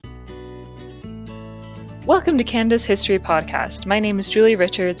Welcome to Canada's History Podcast. My name is Julie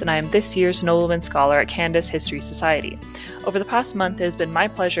Richards, and I am this year's Nobleman Scholar at Canada's History Society. Over the past month, it has been my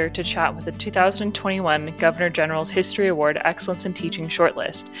pleasure to chat with the 2021 Governor-General's History Award Excellence in Teaching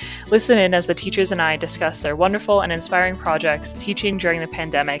shortlist. Listen in as the teachers and I discuss their wonderful and inspiring projects, teaching during the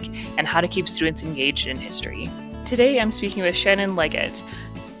pandemic, and how to keep students engaged in history. Today, I'm speaking with Shannon Leggett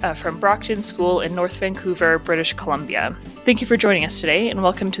from Brockton School in North Vancouver, British Columbia. Thank you for joining us today, and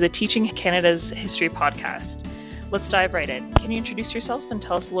welcome to the Teaching Canada's History Podcast. Let's dive right in. Can you introduce yourself and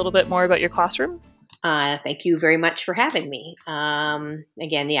tell us a little bit more about your classroom? Thank you very much for having me. My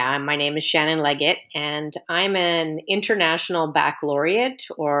name is Shannon Leggett, and I'm an International Baccalaureate,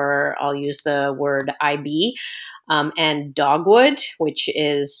 or I'll use the word IB, and Dogwood, which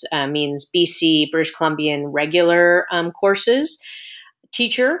means BC, British Columbian regular courses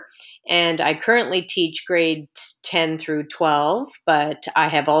teacher. And I currently teach grades 10 through 12, but I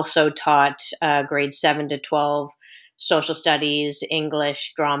have also taught grades 7 to 12 social studies,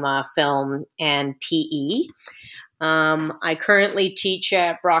 English, drama, film, and PE. I currently teach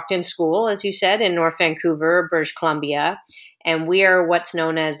at Brockton School, as you said, in North Vancouver, British Columbia. And we are what's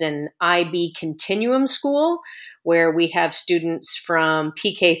known as an IB continuum school, where we have students from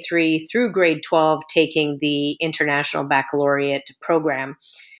PK3 through grade 12 taking the International Baccalaureate program.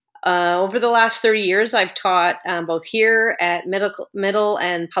 Over the last 30 years, I've taught both here at middle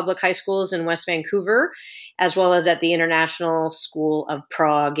and public high schools in West Vancouver, as well as at the International School of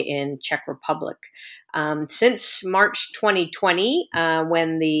Prague in Czech Republic. Since March 2020,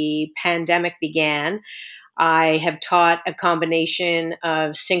 when the pandemic began, I have taught a combination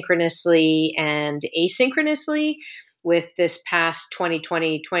of synchronously and asynchronously, with this past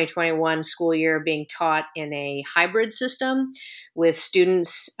 2020-2021 school year being taught in a hybrid system with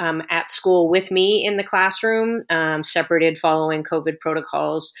students at school with me in the classroom, separated following COVID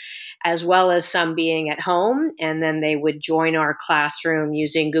protocols, as well as some being at home. And then they would join our classroom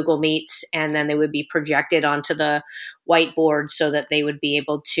using Google Meets, and then they would be projected onto the whiteboard so that they would be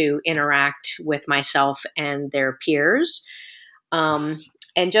able to interact with myself and their peers.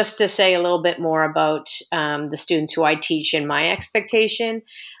 And just to say a little bit more about the students who I teach and my expectation,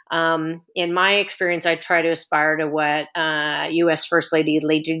 in my experience, I try to aspire to what U.S. First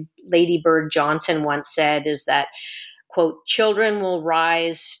Lady Bird Johnson once said, is that, quote, "Children will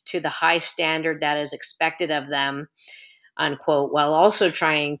rise to the high standard that is expected of them," unquote, while also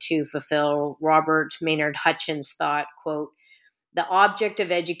trying to fulfill Robert Maynard Hutchins' thought, quote, "The object of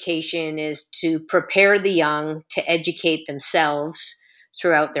education is to prepare the young to educate themselves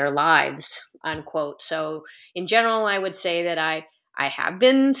throughout their lives," unquote. So in general, I would say that I have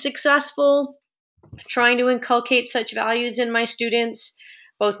been successful trying to inculcate such values in my students,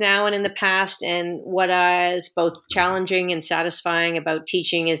 both now and in the past. And what is both challenging and satisfying about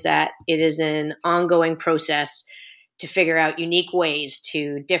teaching is that it is an ongoing process to figure out unique ways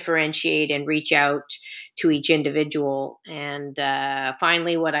to differentiate and reach out to each individual. And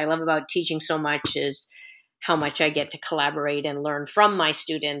finally, what I love about teaching so much is how much I get to collaborate and learn from my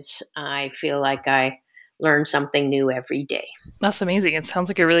students. I feel like I learn something new every day. That's amazing. It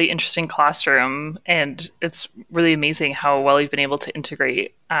sounds like a really interesting classroom, and it's really amazing how well you've been able to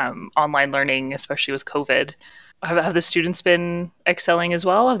integrate online learning, especially with COVID. Have the students been excelling as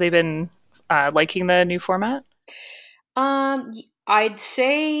well? Have they been liking the new format? I'd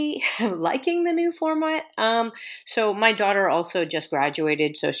say liking the new format. So my daughter also just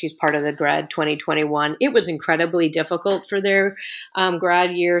graduated, so she's part of the grad 2021. It was incredibly difficult for their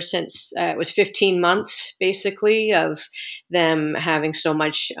grad year, since it was 15 months basically of them having so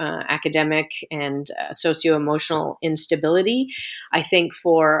much academic and socio-emotional instability. I think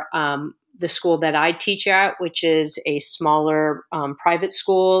for the school that I teach at, which is a smaller private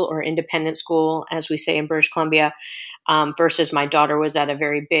school or independent school, as we say in British Columbia, versus my daughter was at a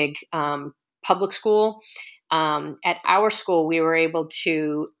very big public school. At our school, we were able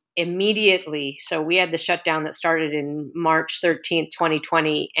to immediately, so we had the shutdown that started in March 13th,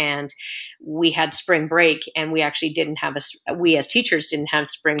 2020, and we had spring break, and we actually we as teachers didn't have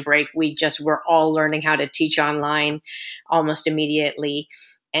spring break. We just were all learning how to teach online almost immediately.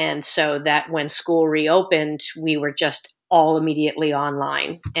 And so that when school reopened, we were just all immediately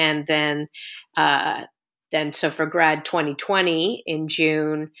online. And then so for grad 2020 in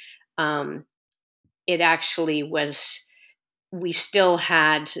June, it actually was, we still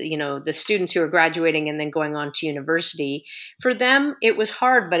had, the students who were graduating and then going on to university. For them, it was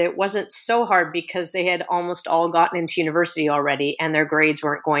hard, but it wasn't so hard because they had almost all gotten into university already and their grades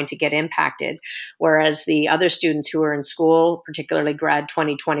weren't going to get impacted. Whereas the other students who were in school, particularly grad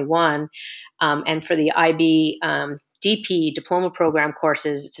 2021, and for the IB DP, diploma program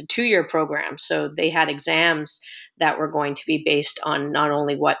courses. It's a 2-year program. So they had exams that were going to be based on not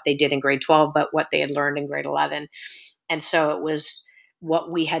only what they did in grade 12, but what they had learned in grade 11. And so it was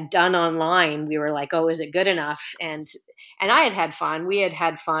what we had done online. We were like, oh, is it good enough? And I had fun. We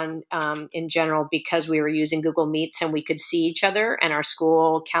had fun in general because we were using Google Meets and we could see each other, and our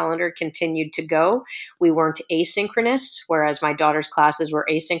school calendar continued to go. We weren't asynchronous, whereas my daughter's classes were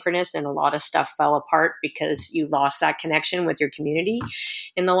asynchronous, and a lot of stuff fell apart because you lost that connection with your community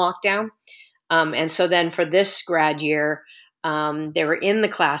in the lockdown. And so then for this grad year, they were in the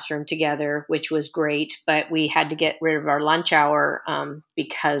classroom together, which was great, but we had to get rid of our lunch hour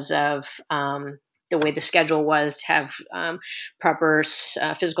because of the way the schedule was to have proper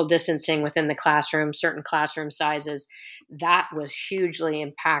physical distancing within the classroom, certain classroom sizes. That was hugely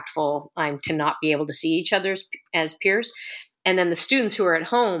impactful to not be able to see each other as peers. And then the students who were at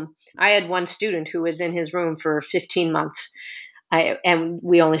home, I had one student who was in his room for 15 months. And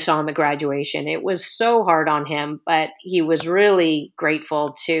we only saw him at graduation. It was so hard on him, but he was really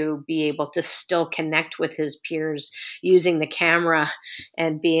grateful to be able to still connect with his peers using the camera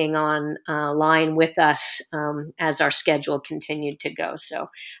and being on line with us as our schedule continued to go. So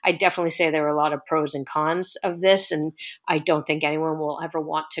I definitely say there were a lot of pros and cons of this, and I don't think anyone will ever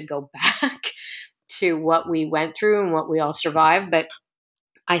want to go back to what we went through and what we all survived. But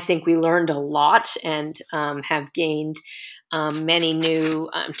I think we learned a lot and have gained many new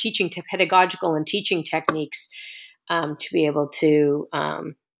pedagogical and teaching techniques to be able to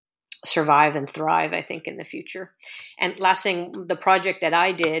survive and thrive, I think, in the future. And last thing, the project that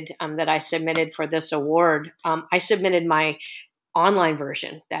I did that I submitted for this award, I submitted my online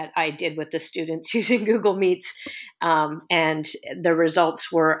version that I did with the students using Google Meets. And the results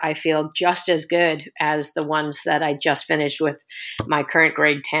were, I feel, just as good as the ones that I just finished with my current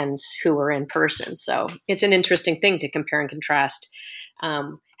grade 10s who were in person. So it's an interesting thing to compare and contrast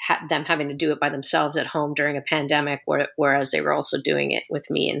them having to do it by themselves at home during a pandemic, whereas they were also doing it with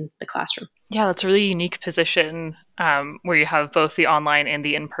me in the classroom. Yeah, that's a really unique position where you have both the online and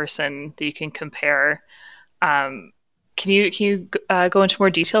the in-person that you can compare. Can you go into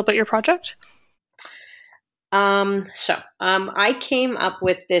more detail about your project? I came up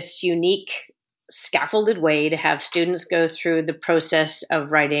with this unique scaffolded way to have students go through the process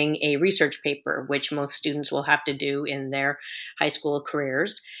of writing a research paper, which most students will have to do in their high school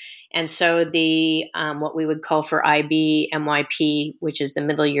careers. And so the what we would call for IB MYP, which is the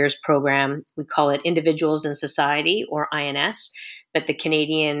middle years program, we call it Individuals in Society, or INS, but the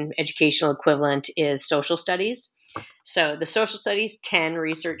Canadian educational equivalent is Social Studies. So the Social Studies 10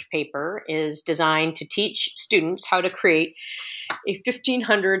 research paper is designed to teach students how to create a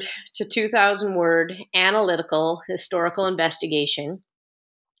 1,500 to 2,000 word analytical historical investigation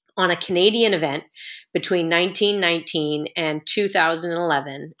on a Canadian event between 1919 and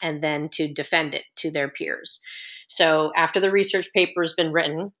 2011, and then to defend it to their peers. So after the research paper has been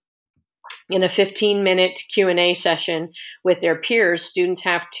written, in a 15-minute Q&A session with their peers, students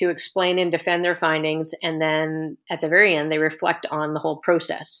have to explain and defend their findings, and then at the very end, they reflect on the whole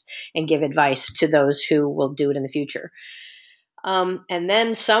process and give advice to those who will do it in the future. And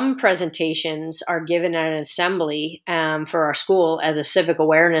then some presentations are given at an assembly for our school as a civic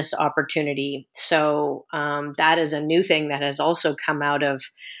awareness opportunity. So that is a new thing that has also come out of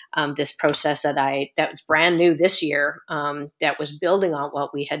this process that was brand new this year, that was building on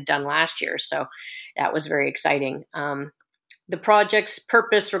what we had done last year. So that was very exciting. The project's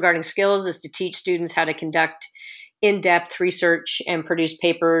purpose regarding skills is to teach students how to conduct in-depth research and produce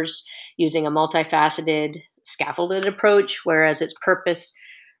papers using a multifaceted, scaffolded approach, whereas its purpose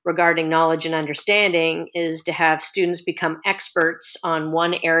regarding knowledge and understanding is to have students become experts on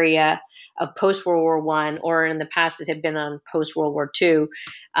one area of post-World War I, or in the past it had been on post-World War II,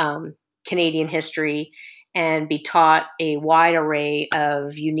 Canadian history, and be taught a wide array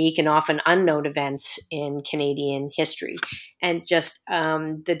of unique and often unknown events in Canadian history. And just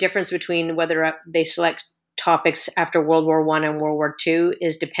the difference between whether they select topics after World War I and World War II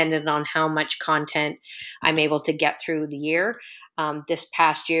is dependent on how much content I'm able to get through the year. This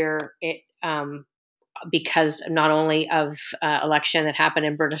past year, because not only of election that happened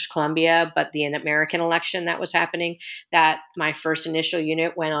in British Columbia, but the American election that was happening, that my first initial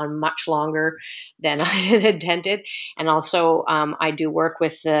unit went on much longer than I had intended. And also I do work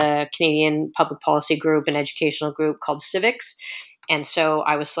with the Canadian Public Policy Group, an educational group called Civics. And so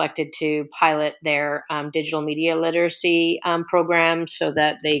I was selected to pilot their digital media literacy program so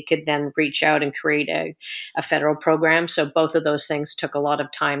that they could then reach out and create a federal program. So both of those things took a lot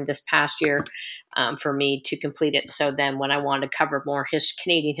of time this past year. for me to complete it. So then when I wanted to cover more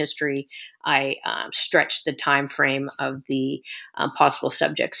Canadian history, I stretched the time frame of the possible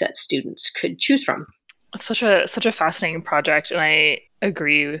subjects that students could choose from. It's such a fascinating project, and I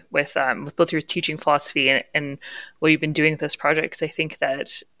agree with both your teaching philosophy and what you've been doing with this project. Because I think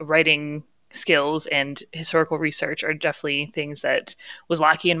that writing skills and historical research are definitely things that was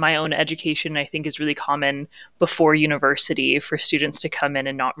lacking in my own education. I think is really common before university for students to come in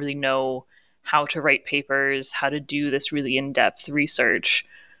and not really know how to write papers, how to do this really in-depth research.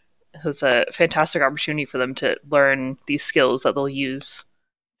 So it's a fantastic opportunity for them to learn these skills that they'll use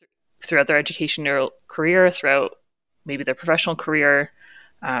throughout their educational career, throughout maybe their professional career.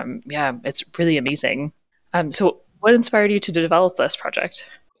 Yeah, it's really amazing. So, what inspired you to develop this project?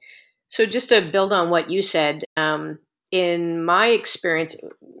 So, just to build on what you said, in my experience,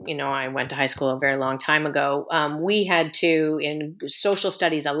 I went to high school a very long time ago. We had to, in Social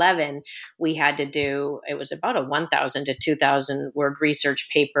Studies 11, we had to do, it was about a 1,000 to 2,000 word research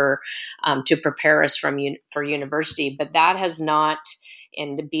paper to prepare us for university. But that has not,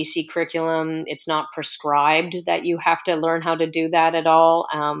 in the BC curriculum, it's not prescribed that you have to learn how to do that at all.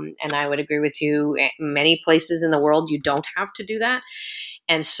 And I would agree with you, many places in the world, you don't have to do that.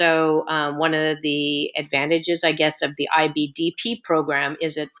 And so one of the advantages, I guess, of the IBDP program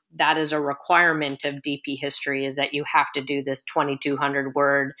is that is a requirement of DP history, is that you have to do this 2,200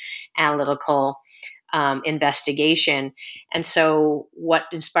 word analytical investigation. And so what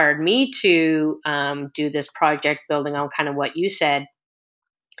inspired me to do this project, building on kind of what you said,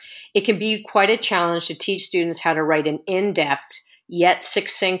 it can be quite a challenge to teach students how to write an in-depth yet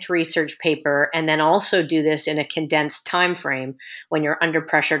succinct research paper, and then also do this in a condensed time frame when you're under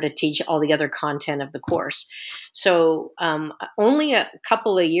pressure to teach all the other content of the course. So only a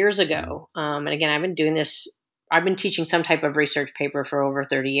couple of years ago, and again, I've been teaching some type of research paper for over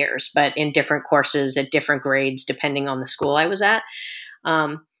 30 years, but in different courses at different grades, depending on the school I was at.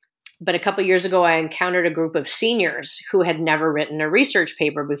 But a couple of years ago, I encountered a group of seniors who had never written a research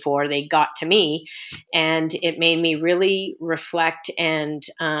paper before. They got to me, and it made me really reflect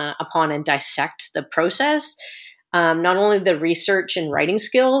upon and dissect the process, not only the research and writing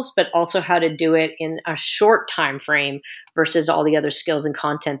skills, but also how to do it in a short time frame versus all the other skills and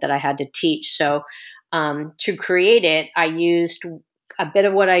content that I had to teach. So to create it, I used a bit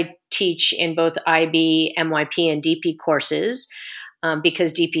of what I teach in both IB, MYP, and DP courses.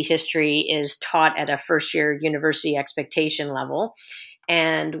 Because DP history is taught at a first year university expectation level.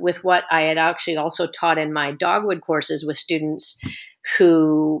 And with what I had actually also taught in my Dogwood courses with students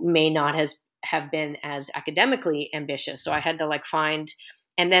who may not have been as academically ambitious. So I had to find,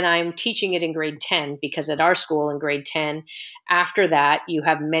 and then I'm teaching it in grade 10, because at our school in grade 10, after that, you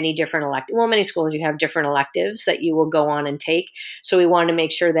have many different many schools, you have different electives that you will go on and take. So we wanted to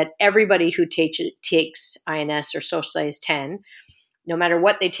make sure that everybody who takes INS or Social Studies 10, no matter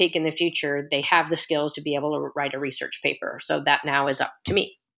what they take in the future, they have the skills to be able to write a research paper. So that now is up to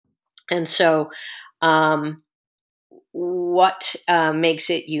me. And so what makes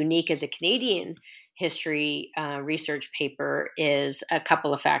it unique as a Canadian history research paper is a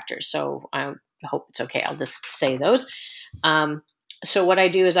couple of factors. So I hope it's okay. I'll just say those. So what I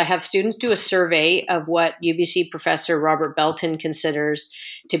do is I have students do a survey of what UBC professor Robert Belton considers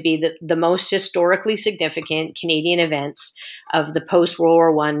to be the most historically significant Canadian events of the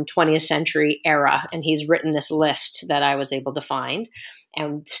post-World War I 20th century era. And he's written this list that I was able to find.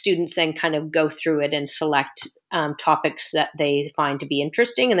 And students then kind of go through it and select topics that they find to be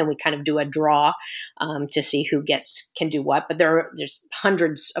interesting. And then we kind of do a draw to see who can do what. But there's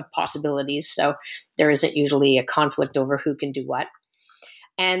hundreds of possibilities. So there isn't usually a conflict over who can do what.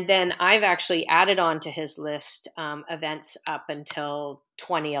 And then I've actually added on to his list events up until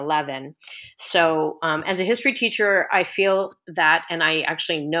 2011. So as a history teacher, I feel that, and I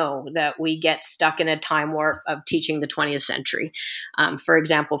actually know that we get stuck in a time warp of teaching the 20th century. For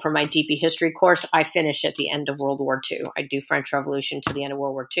example, for my DP history course, I finish at the end of World War II. I do French Revolution to the end of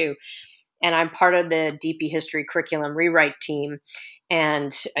World War II. And I'm part of the DP history curriculum rewrite team.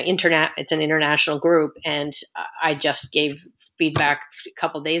 And it's an international group. And I just gave feedback a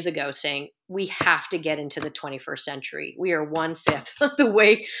couple days ago saying, we have to get into the 21st century. We are 1/5 of the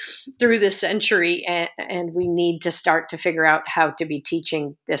way through the century. And we need to start to figure out how to be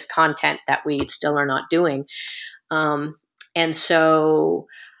teaching this content that we still are not doing. And so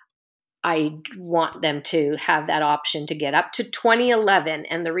I want them to have that option to get up to 2011.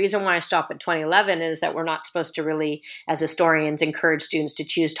 And the reason why I stop at 2011 is that we're not supposed to really, as historians, encourage students to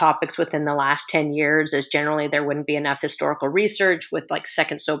choose topics within the last 10 years, as generally there wouldn't be enough historical research with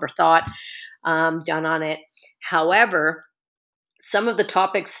second sober thought done on it. However, some of the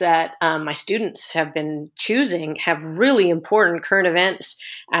topics that my students have been choosing have really important current events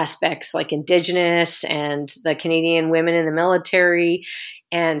aspects, like Indigenous and the Canadian women in the military.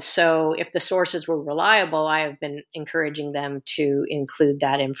 And so if the sources were reliable, I have been encouraging them to include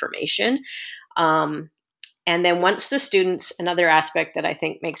that information. And then once the students, another aspect that I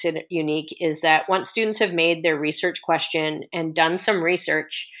think makes it unique is that once students have made their research question and done some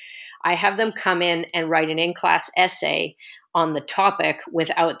research, I have them come in and write an in-class essay on the topic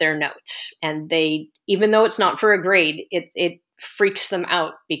without their notes. And they, even though it's not for a grade, it freaks them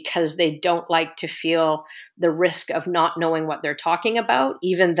out because they don't like to feel the risk of not knowing what they're talking about,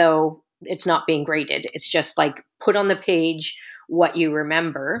 even though it's not being graded. It's just like put on the page what you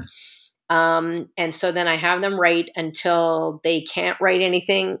remember. And so then I have them write until they can't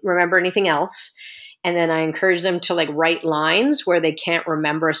remember anything else. And then I encourage them to like write lines where they can't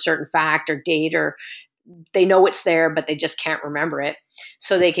remember a certain fact or date, or they know it's there, but they just can't remember it.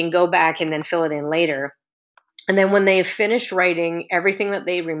 So they can go back and then fill it in later. And then when they've finished writing everything that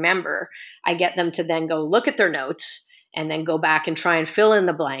they remember, I get them to then go look at their notes and then go back and try and fill in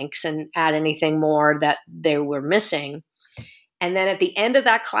the blanks and add anything more that they were missing. And then at the end of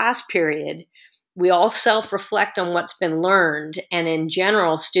that class period, we all self-reflect on what's been learned. And in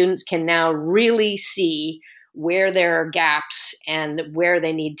general, students can now really see where there are gaps and where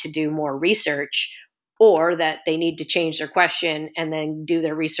they need to do more research, or that they need to change their question and then do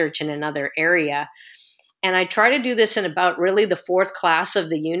their research in another area. And I try to do this in about really the fourth class of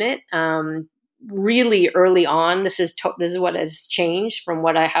the unit, really early on. This is what has changed from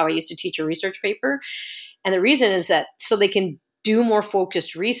how I used to teach a research paper. And the reason is that so they can do more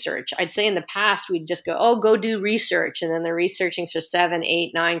focused research. I'd say in the past, we'd just go do research. And then they're researching for 7,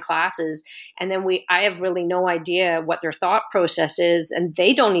 8, 9 classes. And then I have really no idea what their thought process is. And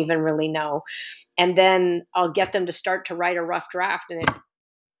they don't even really know. And then I'll get them to start to write a rough draft, and it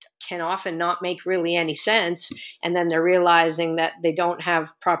can often not make really any sense. And then they're realizing that they don't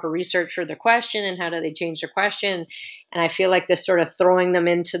have proper research for their question, and how do they change their question? And I feel like this sort of throwing them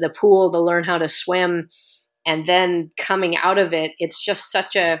into the pool to learn how to swim, and then coming out of it, it's just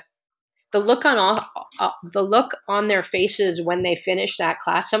the look on their faces when they finish that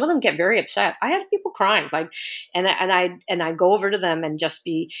class. Some of them get very upset. I had people crying, and I go over to them and just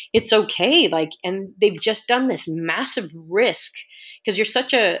it's okay, and they've just done this massive risk, because it's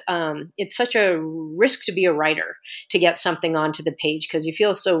such a risk to be a writer, to get something onto the page, because you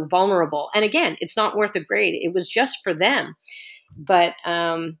feel so vulnerable. And again, it's not worth a grade. It was just for them, but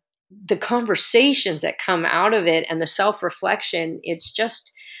the conversations that come out of it and the self-reflection,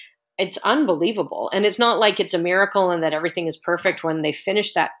 it's unbelievable. And it's not like it's a miracle and that everything is perfect when they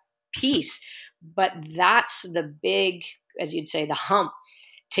finish that piece, but that's the big, as you'd say, the hump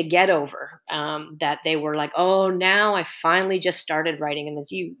to get over, that they were like, oh, now I finally just started writing. And as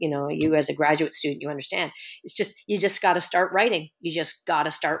you as a graduate student, you understand, it's just, you just got to start writing. You just got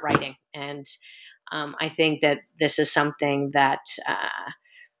to start writing. And I think that this is something that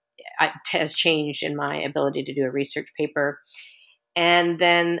has changed in my ability to do a research paper. And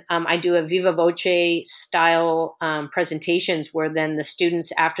then I do a Viva Voce style presentations, where then the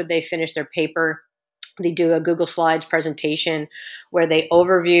students, after they finish their paper, they do a Google Slides presentation where they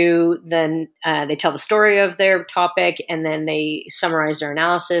overview, then they tell the story of their topic, and then they summarize their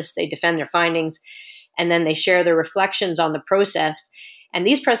analysis, they defend their findings, and then they share their reflections on the process. And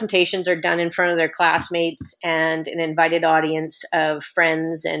these presentations are done in front of their classmates and an invited audience of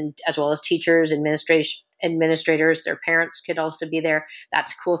friends, and as well as teachers, administrators. Their parents could also be there.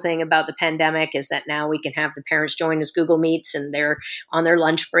 That's a cool thing about the pandemic, is that now we can have the parents join us Google Meets, and they're on their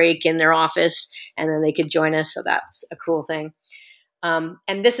lunch break in their office, and then they could join us. So that's a cool thing.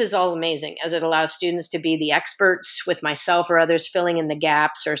 And this is all amazing, as it allows students to be the experts, with myself or others filling in the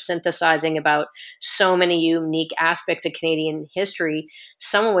gaps or synthesizing about so many unique aspects of Canadian history,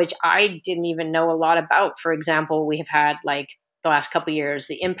 some of which I didn't even know a lot about. For example, we have had, like, the last couple of years,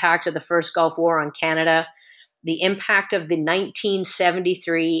 the impact of the first Gulf War on Canada, the impact of the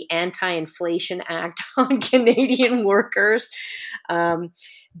 1973 Anti-Inflation Act on Canadian workers.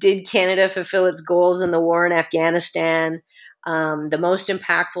 Did Canada fulfill its goals in the war in Afghanistan? The most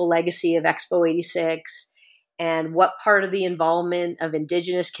impactful legacy of Expo 86, and what part of the involvement of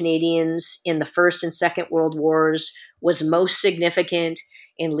Indigenous Canadians in the First and Second World Wars was most significant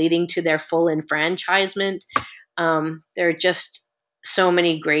in leading to their full enfranchisement. There are just so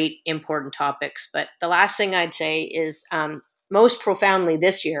many great, important topics. But the last thing I'd say is, most profoundly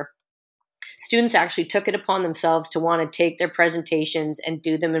this year, students actually took it upon themselves to want to take their presentations and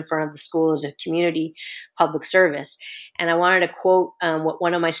do them in front of the school as a community public service. And I wanted to quote what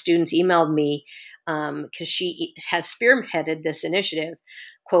one of my students emailed me. because she has spearheaded this initiative.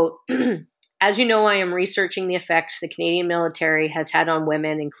 Quote, as you know, I am researching the effects the Canadian military has had on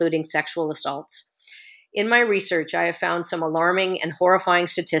women, including sexual assaults. In my research, I have found some alarming and horrifying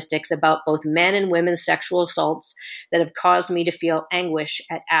statistics about both men and women's sexual assaults that have caused me to feel anguish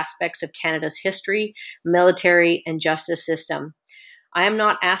at aspects of Canada's history, military, and justice system. I am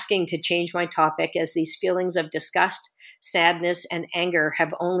not asking to change my topic, as these feelings of disgust, sadness, and anger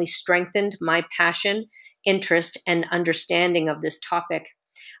have only strengthened my passion, interest, and understanding of this topic.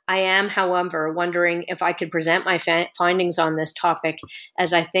 I am, however, wondering if I could present my findings on this topic,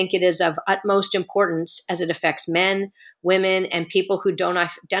 as I think it is of utmost importance as it affects men, women, and people who don't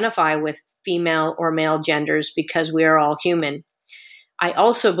identify with female or male genders, because we are all human. I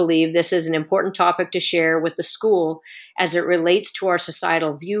also believe this is an important topic to share with the school as it relates to our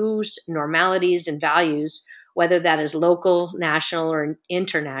societal views, normalities, and values, whether that is local, national, or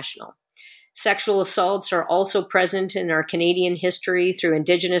international. Sexual assaults are also present in our Canadian history through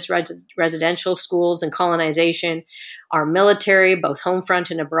Indigenous residential schools and colonization, our military, both home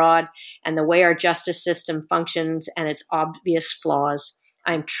front and abroad, and the way our justice system functions and its obvious flaws.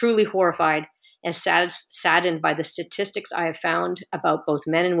 I am truly horrified and saddened by the statistics I have found about both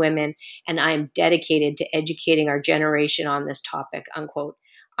men and women, and I am dedicated to educating our generation on this topic, unquote.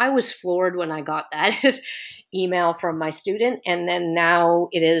 I was floored when I got that email from my student, and then now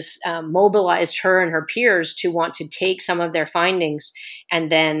it has mobilized her and her peers to want to take some of their findings and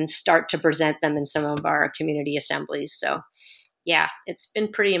then start to present them in some of our community assemblies. So yeah, it's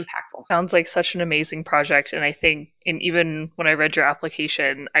been pretty impactful. Sounds like such an amazing project. And I think, even when I read your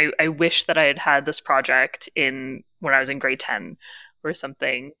application, I wish that I had had this project when I was in grade 10 or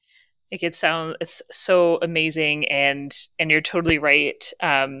something. Like, it's so amazing, and you're totally right.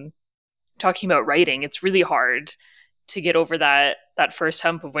 Talking about writing, it's really hard to get over that first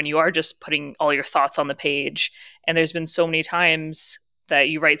hump of when you are just putting all your thoughts on the page. And there's been so many times that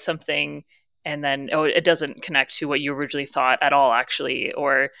you write something and then it doesn't connect to what you originally thought at all, actually.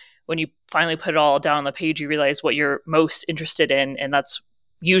 Or when you finally put it all down on the page, you realize what you're most interested in, and that's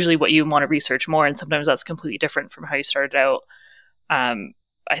usually what you want to research more. And sometimes that's completely different from how you started out.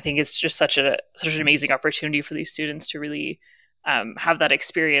 I think it's just such an amazing opportunity for these students to really have that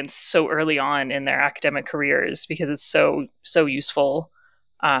experience so early on in their academic careers, because it's so useful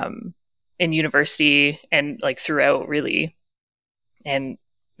in university and like throughout, really. And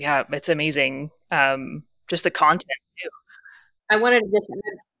yeah, it's amazing. Just the content too. I wanted to just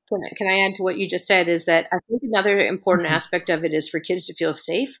can I add to what you just said, is that I think another important aspect of it is for kids to feel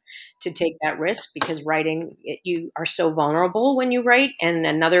safe to take that risk, because writing, you are so vulnerable when you write. And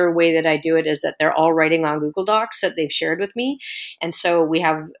another way that I do it is that they're all writing on Google Docs that they've shared with me. And so we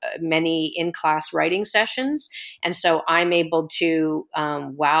have many in-class writing sessions. And so I'm able to,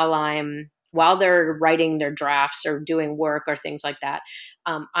 while they're writing their drafts or doing work or things like that,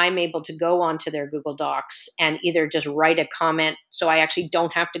 I'm able to go onto their Google Docs and either just write a comment. So I actually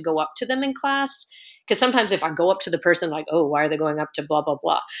don't have to go up to them in class. Because sometimes if I go up to the person, like, oh, why are they going up to blah, blah,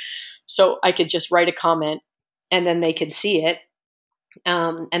 blah? So I could just write a comment and then they could see it.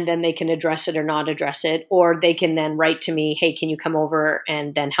 And then they can address it or not address it. Or they can then write to me, hey, can you come over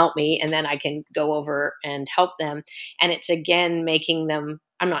and then help me? And then I can go over and help them. And it's again making them,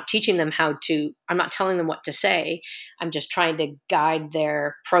 I'm not teaching them I'm not telling them what to say. I'm just trying to guide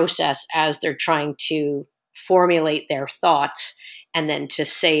their process as they're trying to formulate their thoughts and then to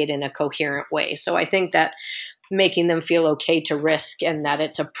say it in a coherent way. So I think that making them feel okay to risk, and that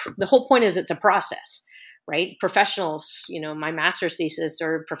the whole point is it's a process, right? Professionals, my master's thesis,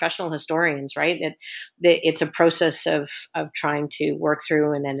 or professional historians, right? It's a process of trying to work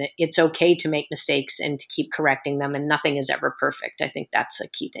through, and then it's okay to make mistakes and to keep correcting them, and nothing is ever perfect. I think that's a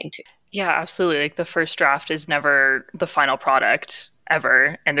key thing too. Yeah, absolutely. Like, the first draft is never the final product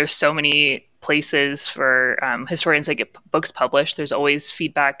ever. And there's so many places for historians that get books published. There's always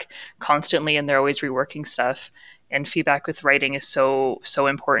feedback constantly, and they're always reworking stuff. And feedback with writing is so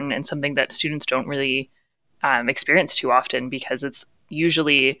important, and something that students don't really experience too often, because it's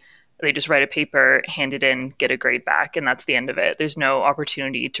usually they just write a paper, hand it in, get a grade back, and that's the end of it. There's no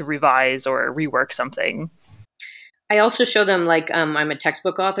opportunity to revise or rework something. I also show them, I'm a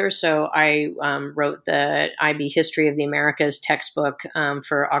textbook author, so I wrote the IB History of the Americas textbook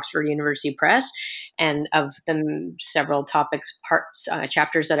for Oxford University Press, and of the several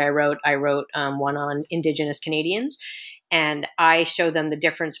chapters that I wrote one on Indigenous Canadians. And I show them the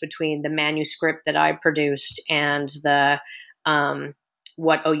difference between the manuscript that I produced and the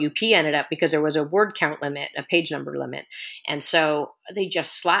what OUP ended up, because there was a word count limit, a page number limit. And so they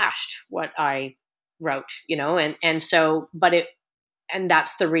just slashed what I wrote, and so, but and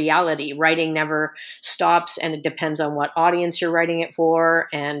that's the reality. Writing never stops, and it depends on what audience you're writing it for.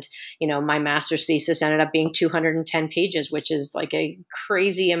 And, my master's thesis ended up being 210 pages, which is like a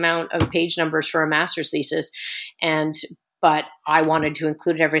crazy amount of page numbers for a master's thesis. But I wanted to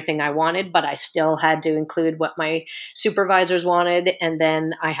include everything I wanted, but I still had to include what my supervisors wanted. And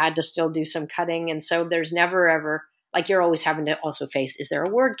then I had to still do some cutting. And so there's never ever, like, you're always having to also face, is there a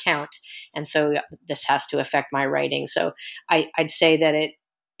word count? And so this has to affect my writing. So I'd say that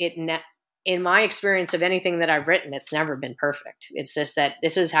in my experience of anything that I've written, it's never been perfect. It's just that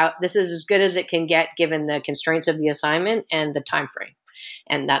this is as good as it can get given the constraints of the assignment and the time frame.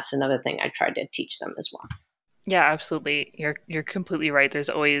 And that's another thing I tried to teach them as well. Yeah, absolutely. You're completely right.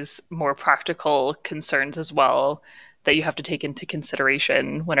 There's always more practical concerns as well that you have to take into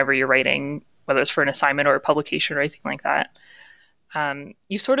consideration whenever you're writing, whether it's for an assignment or a publication or anything like that.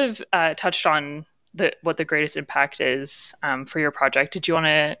 You sort of touched on what the greatest impact is for your project. Did you want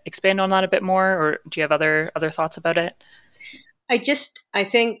to expand on that a bit more, or do you have other thoughts about it? I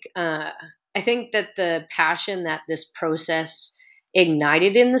think that the passion that this process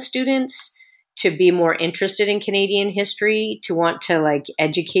ignited in the students to be more interested in Canadian history, to want to like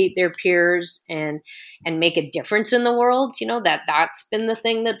educate their peers and make a difference in the world, that's been the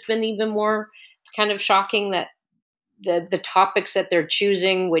thing that's been even more kind of shocking, that the topics that they're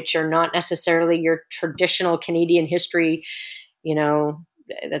choosing, which are not necessarily your traditional Canadian history,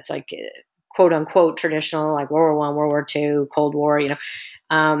 that's like quote unquote traditional, like World War I, World War II, Cold War,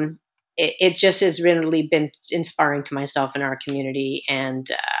 it just has really been inspiring to myself and our community. And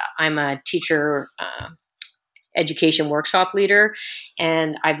I'm a teacher education workshop leader,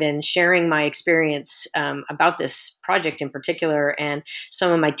 and I've been sharing my experience about this project in particular. And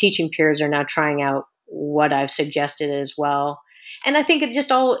some of my teaching peers are now trying out what I've suggested as well. And I think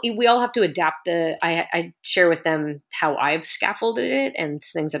we all have to adapt I share with them how I've scaffolded it and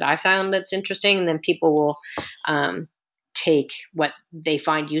things that I found that's interesting. And then people will take what they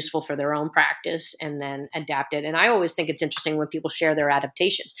find useful for their own practice and then adapt it. And I always think it's interesting when people share their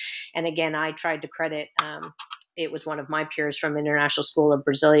adaptations. And again, I tried to credit, it was one of my peers from International School of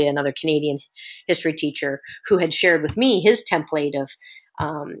Brasilia, another Canadian history teacher, who had shared with me his template of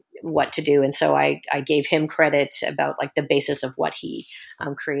what to do. And so I gave him credit about like the basis of what he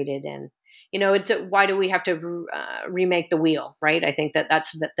created. And, why do we have to remake the wheel, right? I think that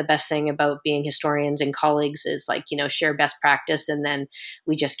that's the best thing about being historians and colleagues is like, share best practice, and then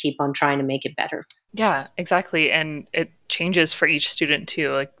we just keep on trying to make it better. Yeah, exactly. And it changes for each student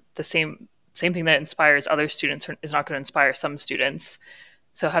too. Like the same thing that inspires other students is not going to inspire some students.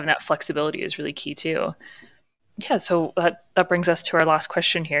 So having that flexibility is really key too. Yeah, so that brings us to our last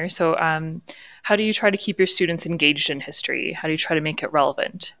question here. So how do you try to keep your students engaged in history? How do you try to make it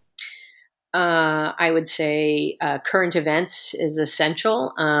relevant? I would say current events is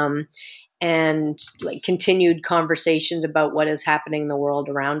essential, and like continued conversations about what is happening in the world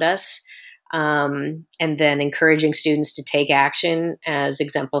around us, and then encouraging students to take action as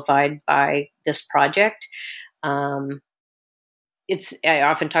exemplified by this project. I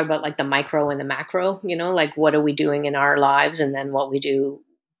often talk about like the micro and the macro, like what are we doing in our lives, and then what we do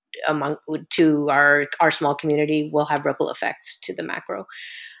to our small community will have ripple effects to the macro.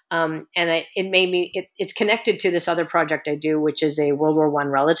 It made me, it's connected to this other project I do, which is a World War I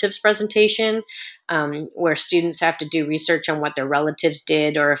relatives presentation, where students have to do research on what their relatives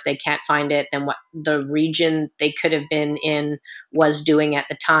did, or if they can't find it, then what the region they could have been in was doing at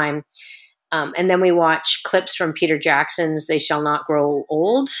the time. And then we watch clips from Peter Jackson's They Shall Not Grow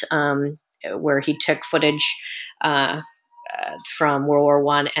Old, where he took footage from World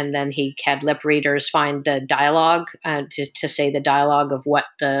War I, and then he had lip readers find the dialogue to say the dialogue of what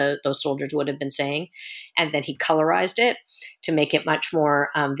those soldiers would have been saying, and then he colorized it to make it much more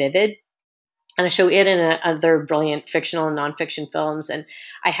vivid. And I show it in other brilliant fictional and nonfiction films, and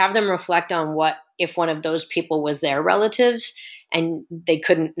I have them reflect on what if one of those people was their relatives and they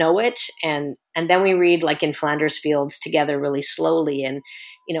couldn't know it, and then we read like in Flanders Fields together really slowly. And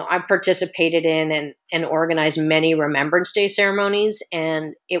I participated in and organized many Remembrance Day ceremonies,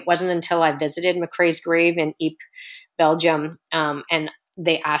 and it wasn't until I visited McCrae's grave in Ypres, Belgium, and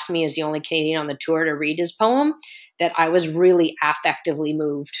they asked me as the only Canadian on the tour to read his poem, that I was really affectively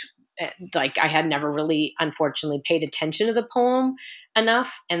moved. Like I had never really, unfortunately, paid attention to the poem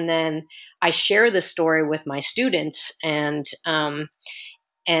enough. And then I share the story with my students, and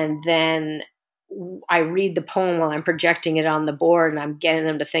then I read the poem while I'm projecting it on the board, and I'm getting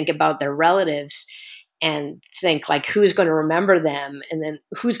them to think about their relatives and think like, who's going to remember them? And then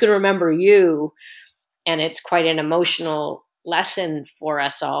who's going to remember you? And it's quite an emotional lesson for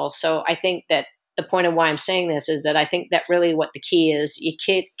us all. So I think that the point of why I'm saying this is that I think that really what the key is, you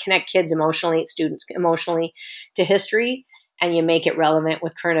connect kids emotionally, students emotionally to history, and you make it relevant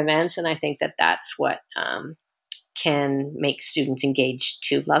with current events. And I think that that's what can make students engaged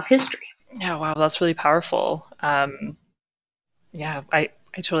to love history. Yeah, wow, that's really powerful. Yeah, I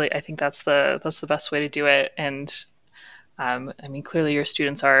think that's the best way to do it. And I mean, clearly your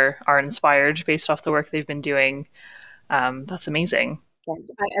students are inspired based off the work they've been doing. That's amazing.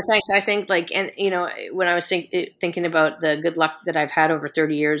 Thanks. Thanks. I think and when I was thinking about the good luck that I've had over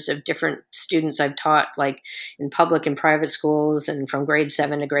 30 years of different students I've taught, like in public and private schools and from grade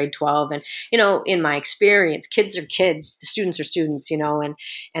 7 to grade 12. And, in my experience, kids are kids, the students are students,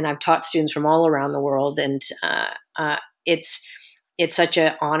 and I've taught students from all around the world. And it's such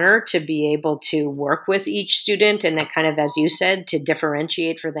an honor to be able to work with each student and that kind of, as you said, to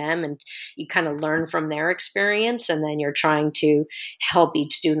differentiate for them, and you kind of learn from their experience, and then you're trying to help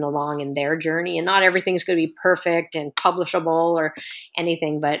each student along in their journey. And not everything's going to be perfect and publishable or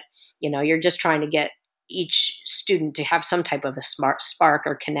anything, but you're just trying to get each student to have some type of a smart spark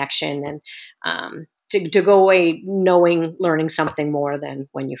or connection, and to go away learning something more than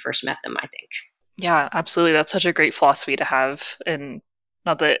when you first met them, I think. Yeah, absolutely. That's such a great philosophy to have. And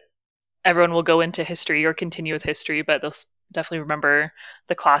not that everyone will go into history or continue with history, but they'll definitely remember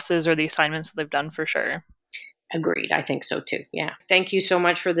the classes or the assignments that they've done for sure. Agreed. I think so too. Yeah. Thank you so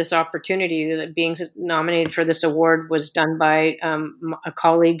much for this opportunity. Being nominated for this award was done by a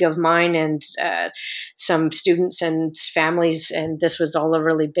colleague of mine and some students and families. And this was all a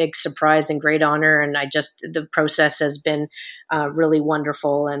really big surprise and great honor. And the process has been really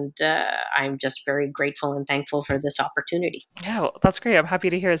wonderful. And I'm just very grateful and thankful for this opportunity. Yeah, well, that's great. I'm happy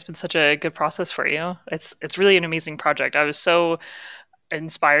to hear it's been such a good process for you. It's really an amazing project. I was so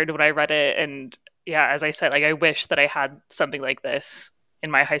inspired when I read it, and yeah, as I said, I wish that I had something like this in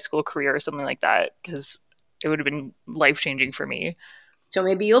my high school career or something like that, because it would have been life-changing for me. So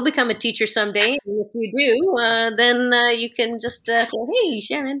maybe you'll become a teacher someday. And if you do, then you can just say, "Hey,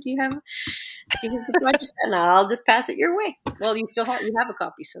 Shannon, do you have the project?" And I'll just pass it your way. Well, you have a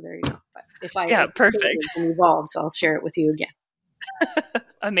copy, so there you go. But if Perfect. It evolves, I'll share it with you again.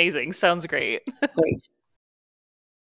 Amazing. Sounds great. Great.